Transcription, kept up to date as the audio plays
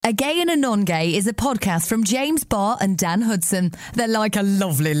A Gay and a Non-Gay is a podcast from James Barr and Dan Hudson. They're like a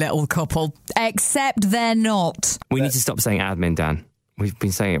lovely little couple, except they're not. We need to stop saying admin, Dan. We've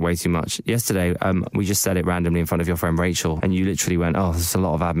been saying it way too much. Yesterday, we just said it randomly in front of your friend Rachel, and you literally went, "Oh, there's a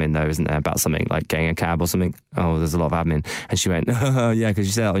lot of admin though, isn't there, about something like getting a cab or something?" "Oh, there's a lot of admin." And she went, "Oh, yeah, because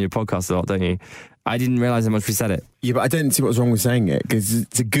you say that on your podcast a lot, don't you?" I didn't realise how much we said it. Yeah, but I don't see what's wrong with saying it, because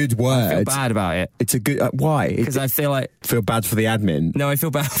it's a good word. I feel bad about it. It's a good... why? Because I feel like... Feel bad for the admin? No, I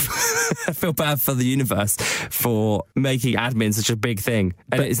feel bad... I feel bad for the universe for making admin such a big thing.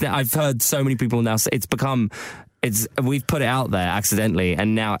 And I've heard so many people now say it's become... we've put it out there accidentally,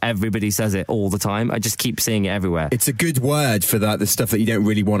 and now everybody says it all the time. I just keep seeing it everywhere. It's a good word for the stuff that you don't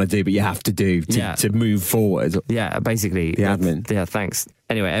really want to do, but you have to do to move forward. Yeah, basically. The admin. Yeah, thanks.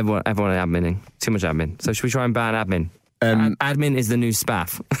 Anyway, everyone adminning. Too much admin. So should we try and ban admin? Admin is the new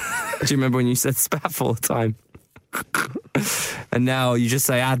spaff. Do you remember when you said spaff all the time? And now you just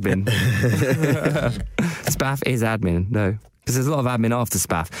say admin. Spaff is admin. No. Because there's a lot of admin after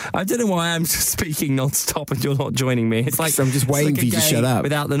spaff. I don't know why I'm just speaking non-stop and you're not joining me. It's like I'm just waiting for you to shut up.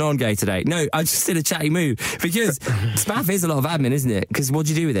 Without the non-gay today. No, I'm just in a chatty mood. Because spaff is a lot of admin, isn't it? Because what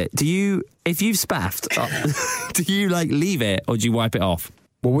do you do with it? If you've spaffed, do you like leave it or do you wipe it off?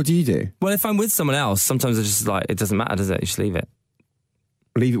 Well, what do you do? Well, if I'm with someone else, sometimes I just like, it doesn't matter, does it? You just leave it.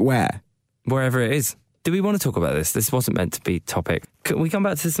 Leave it where? Wherever it is. Do we want to talk about this? This wasn't meant to be topic. Can we come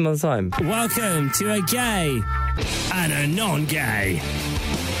back to this some other time? Welcome to A Gay and a Non-Gay.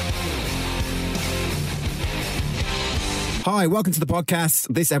 Hi, welcome to the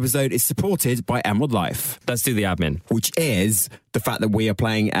podcast. This episode is supported by Emerald Life. Let's do the admin. Which is the fact that we are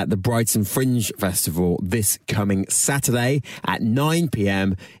playing at the Brighton Fringe Festival this coming Saturday at 9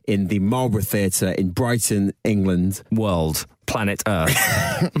 p.m. in the Marlborough Theatre in Brighton, England. World. Planet Earth.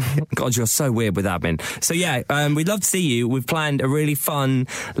 God, you're so weird with admin. So yeah, we'd love to see you. We've planned a really fun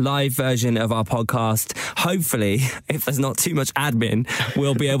live version of our podcast. Hopefully, if there's not too much admin,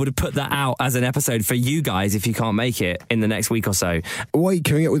 we'll be able to put that out as an episode for you guys if you can't make it in the next week or so. Why are you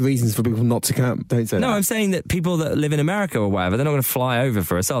coming up with reasons for people not to come? Don't say that. No, I'm saying that people that live in America or whatever, they're not going to fly over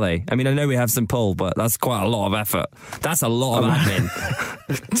for us, are they? I mean, I know we have some pull, but that's quite a lot of effort. That's a lot of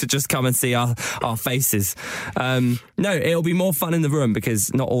admin to just come and see our faces. No, it'll be more fun in the room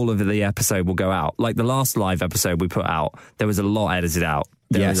because not all of the episode will go out. Like the last live episode we put out, there was a lot edited out.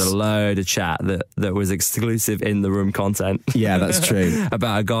 There was a load of chat that was exclusive in the room content. Yeah, that's true.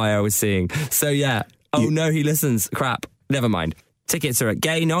 About a guy I was seeing. So yeah. Oh no, he listens. Crap. Never mind. Tickets are at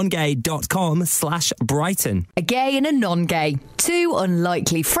gaynongay.com/Brighton. A Gay and a Non-Gay. Two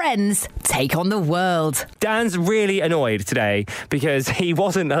unlikely friends take on the world. Dan's really annoyed today because he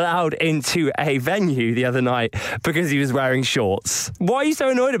wasn't allowed into a venue the other night because he was wearing shorts. What are you so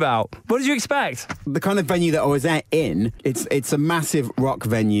annoyed about? What did you expect? The kind of venue that I was in, it's a massive rock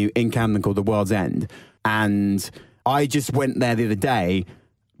venue in Camden called the World's End. And I just went there the other day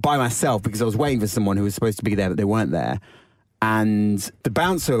by myself because I was waiting for someone who was supposed to be there, but they weren't there. And the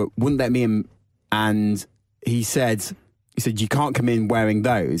bouncer wouldn't let me in, and he said, you can't come in wearing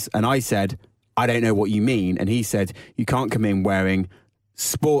those. And I said, I don't know what you mean. And he said, you can't come in wearing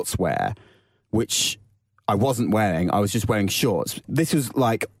sportswear, which I wasn't wearing. I was just wearing shorts. This was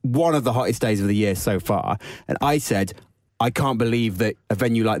like one of the hottest days of the year so far. And I said, I can't believe that a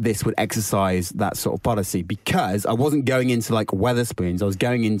venue like this would exercise that sort of policy, because I wasn't going into like Wetherspoons. I was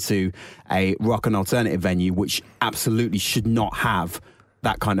going into a rock and alternative venue, which absolutely should not have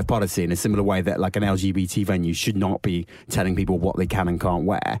that kind of policy, in a similar way that like an LGBT venue should not be telling people what they can and can't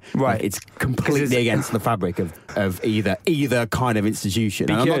wear. Right. Like, it's completely against the fabric of either kind of institution.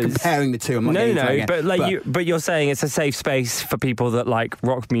 And I'm not comparing the two. I'm not but you're saying it's a safe space for people that like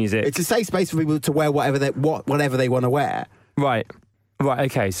rock music. It's a safe space for people to wear whatever they want to wear. Right.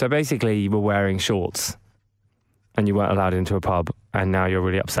 Okay. So basically, you were wearing shorts, and you weren't allowed into a pub, and now you're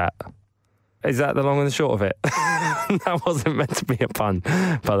really upset. Is that the long and the short of it? That wasn't meant to be a pun,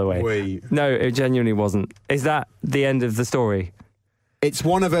 by the way. Wait. No, it genuinely wasn't. Is that the end of the story? It's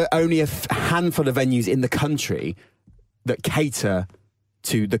one of only a handful of venues in the country that cater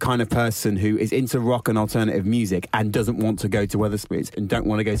to the kind of person who is into rock and alternative music and doesn't want to go to Wetherspoons and don't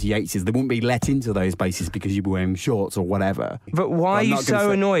want to go to Yates's. They wouldn't be let into those places because you were wearing shorts or whatever. But why are you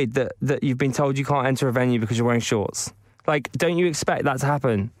so annoyed that you've been told you can't enter a venue because you're wearing shorts? Like, don't you expect that to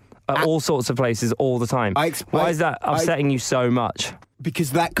happen at all sorts of places all the time? Why is that upsetting you so much?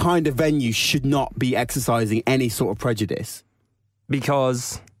 Because that kind of venue should not be exercising any sort of prejudice.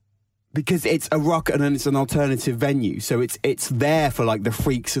 Because it's a rock and it's an alternative venue. So it's there for like the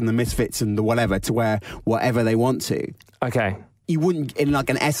freaks and the misfits and the whatever to wear whatever they want to. Okay. you wouldn't in like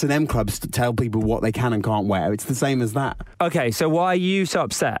an S&M club tell people what they can and can't wear. It's the same as that. Okay, so why are you so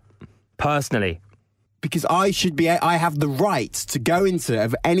upset, personally? Because I have the right to go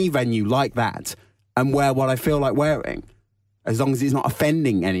into any venue like that and wear what I feel like wearing, as long as it's not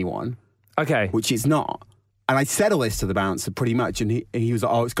offending anyone. Okay. Which it's not. And I said all this to the bouncer pretty much, and he was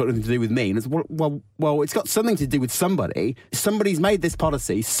like, oh, it's got nothing to do with me. And I said, well, it's got something to do with somebody. Somebody's made this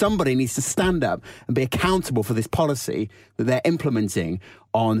policy. Somebody needs to stand up and be accountable for this policy that they're implementing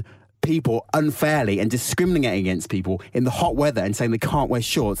on people unfairly and discriminating against people in the hot weather and saying they can't wear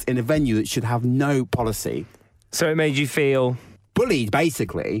shorts in a venue that should have no policy. So it made you feel... bullied,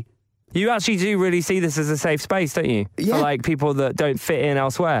 basically. You actually do really see this as a safe space, don't you? Yeah. For like people that don't fit in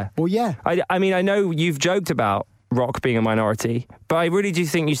elsewhere. Well, yeah. I mean, I know you've joked about rock being a minority, but I really do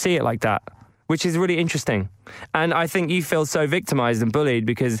think you see it like that, which is really interesting. And I think you feel so victimized and bullied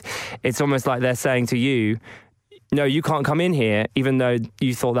because it's almost like they're saying to you, no, you can't come in here, even though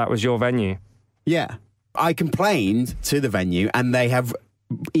you thought that was your venue. Yeah. I complained to the venue and they have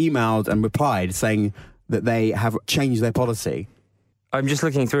emailed and replied saying that they have changed their policy. I'm just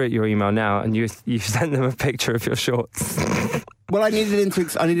looking through at your email now, and you sent them a picture of your shorts. Well, I needed them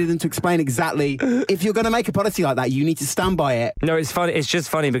to explain exactly, if you're going to make a policy like that, you need to stand by it. No, it's funny. It's just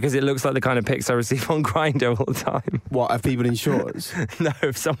funny because it looks like the kind of pics I receive on Grindr all the time. What, of people in shorts? No,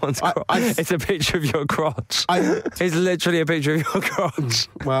 of someone's crotch. It's a picture of your crotch. It's literally a picture of your crotch.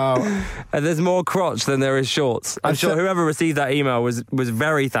 Wow. And there's more crotch than there is shorts. I'm sure whoever received that email was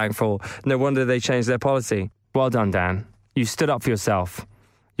very thankful. No wonder they changed their policy. Well done, Dan. You stood up for yourself.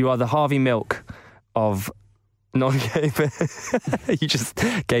 You are the Harvey Milk of non-gay... You just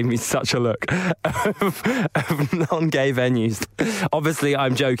gave me such a look of non-gay venues. Obviously,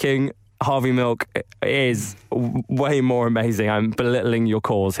 I'm joking. Harvey Milk is way more amazing. I'm belittling your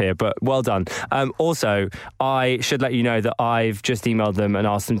cause here, but well done. Also, I should let you know that I've just emailed them and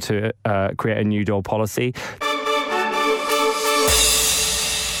asked them to create a new door policy.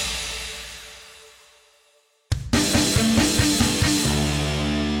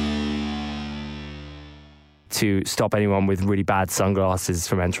 To stop anyone with really bad sunglasses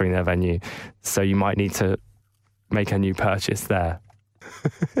from entering their venue. So you might need to make a new purchase there.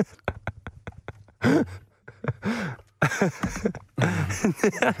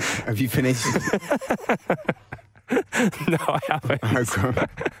 Have you finished? No, I haven't. Okay.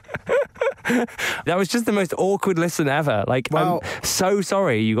 That was just the most awkward listen ever. Like, well, I'm so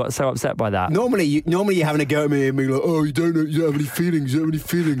sorry you got so upset by that. Normally you're having a go at me and being like, oh, you don't have any feelings.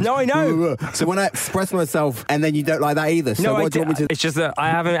 No, I know. Blah, blah, blah. So when I express myself and then you don't like that either. So no, what do you want me to... It's just that I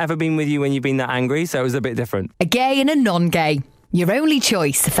haven't ever been with you when you've been that angry, so it was a bit different. A gay and a non-gay. Your only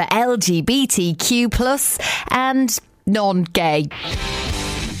choice for LGBTQ+ and non-gay.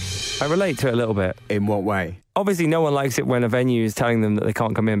 I relate to it a little bit. In what way? Obviously, no one likes it when a venue is telling them that they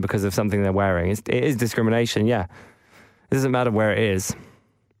can't come in because of something they're wearing. It is discrimination, yeah. It doesn't matter where it is.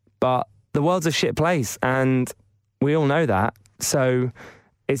 But the world's a shit place, and we all know that. So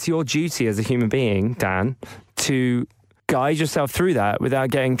it's your duty as a human being, Dan, to guide yourself through that without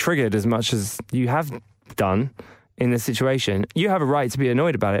getting triggered as much as you have done in this situation. You have a right to be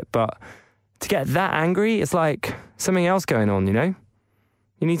annoyed about it, but to get that angry, it's like something else going on, you know?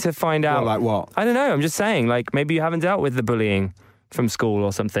 You need to find out... Well, like what? I don't know, I'm just saying, like, maybe you haven't dealt with the bullying from school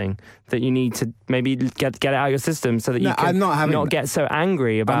or something, that you need to maybe get it out of your system so that you can not get so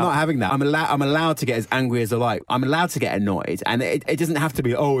angry about... I'm not having that. I'm allowed to get as angry as I like. I'm allowed to get annoyed. And it doesn't have to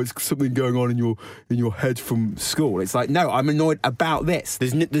be, oh, it's something going on in your head from school. It's like, no, I'm annoyed about this.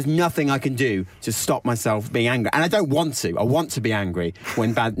 There's nothing I can do to stop myself being angry. And I don't want to. I want to be angry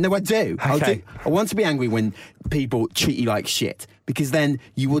when bad... No, I do. Okay. I want to be angry when people treat you like shit, because then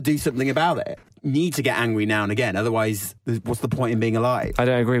you will do something about it. Need to get angry now and again, otherwise what's the point in being alive? I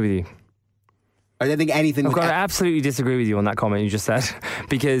don't agree with you. I don't think anything... I've got to absolutely disagree with you on that comment you just said,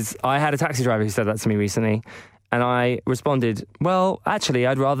 because I had a taxi driver who said that to me recently, and I responded, well, actually,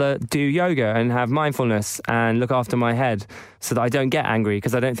 I'd rather do yoga and have mindfulness and look after my head so that I don't get angry,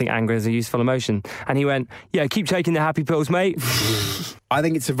 because I don't think anger is a useful emotion. And he went, yeah, keep taking the happy pills, mate. I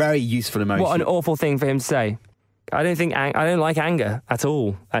think it's a very useful emotion. What an awful thing for him to say. I don't like anger at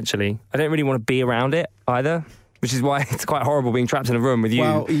all, actually. I don't really want to be around it either, which is why it's quite horrible being trapped in a room with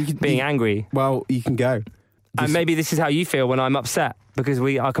you being angry. Well, you can go. And maybe this is how you feel when I'm upset, because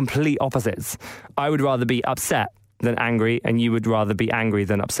we are complete opposites. I would rather be upset than angry, and you would rather be angry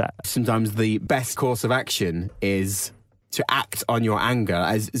than upset. Sometimes the best course of action is to act on your anger.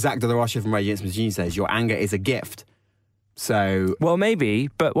 As Zach De La Rocha from Rage Against the Machine says, your anger is a gift. So... Well, maybe,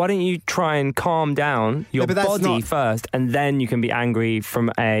 but why don't you try and calm down your body first, and then you can be angry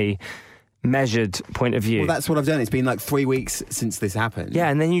from a measured point of view. Well, that's what I've done. It's been like 3 weeks since this happened. Yeah,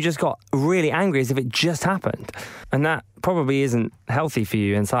 and then you just got really angry as if it just happened. And that probably isn't healthy for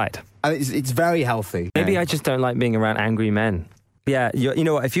you inside. It's very healthy. Maybe I just don't like being around angry men. Yeah, you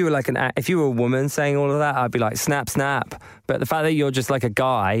know what? If you were a woman saying all of that, I'd be like, snap, snap. But the fact that you're just like a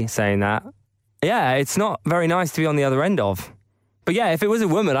guy saying that, yeah, it's not very nice to be on the other end of. But yeah, if it was a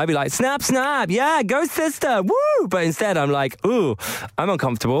woman, I'd be like, snap, snap, yeah, go sister, woo! But instead, I'm like, ooh, I'm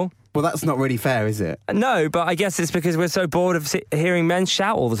uncomfortable. Well, that's not really fair, is it? No, but I guess it's because we're so bored of hearing men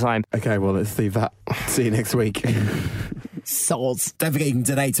shout all the time. Okay, well, let's leave that. See you next week. Soz. Don't forget you can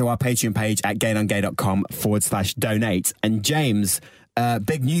donate to our Patreon page at gaynongay.com/donate. And James,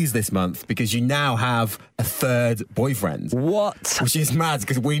 big news this month because you now have a third boyfriend. What? Which is mad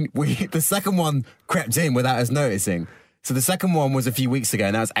because we the second one crept in without us noticing. So the second one was a few weeks ago,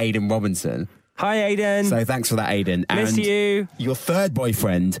 and that was Aidan Robinson. Hi, Aidan. So thanks for that, Aidan. Miss and you. Your third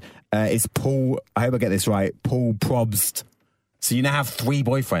boyfriend is Paul, I hope I get this right, Paul Probst. So you now have 3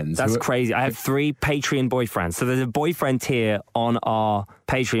 boyfriends. That's crazy. I have 3 Patreon boyfriends. So there's a boyfriend tier on our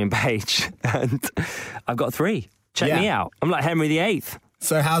Patreon page, and I've got 3. Check me out. I'm like Henry VIII.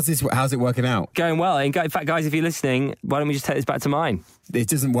 So how's it working out? Going well. In fact, guys, if you're listening, why don't we just take this back to mine? It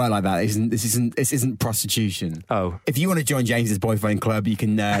doesn't work like that. This isn't prostitution. Oh. If you want to join James's boyfriend club, you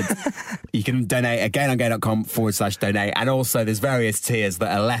can you can donate at gaynongay.com/donate. And also there's various tiers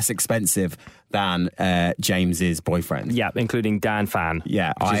that are less expensive than James's boyfriend. Yeah, including Dan Fan.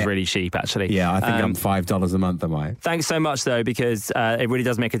 Yeah. Which is really cheap, actually. Yeah, I think I'm $5 a month, am I? Thanks so much, though, because it really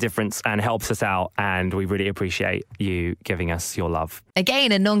does make a difference and helps us out. And we really appreciate you giving us your love.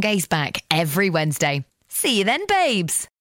 Again, a non-gay's back every Wednesday. See you then, babes.